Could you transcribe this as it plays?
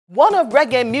One of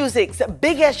reggae music's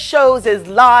biggest shows is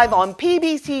live on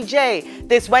PBCJ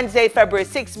this Wednesday, February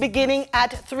 6th, beginning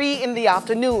at 3 in the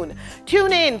afternoon.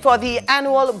 Tune in for the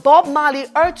annual Bob Marley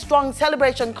Earth Strong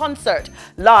Celebration Concert,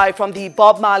 live from the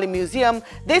Bob Marley Museum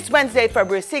this Wednesday,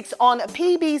 February 6th on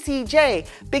PBCJ,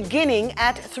 beginning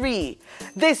at 3.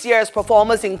 This year's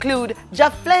performers include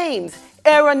Jeff Flames,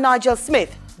 Aaron Nigel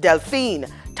Smith, Delphine,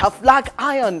 Tough Like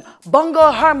Iron, Bongo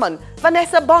Herman,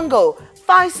 Vanessa Bongo,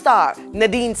 5 Star,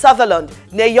 Nadine Sutherland,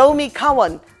 Naomi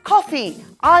Cowan, Coffee,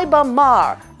 Iba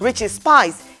Mar, Richie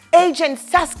Spice, Agent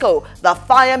Sasko, The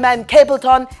Fireman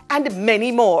Capleton, and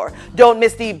many more. Don't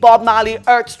miss the Bob Marley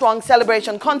Earth Strong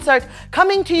Celebration Concert,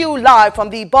 coming to you live from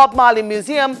the Bob Marley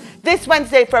Museum this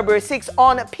Wednesday, February 6th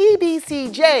on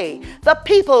PBCJ, the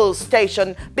People's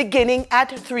Station, beginning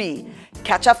at 3.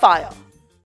 Catch a fire.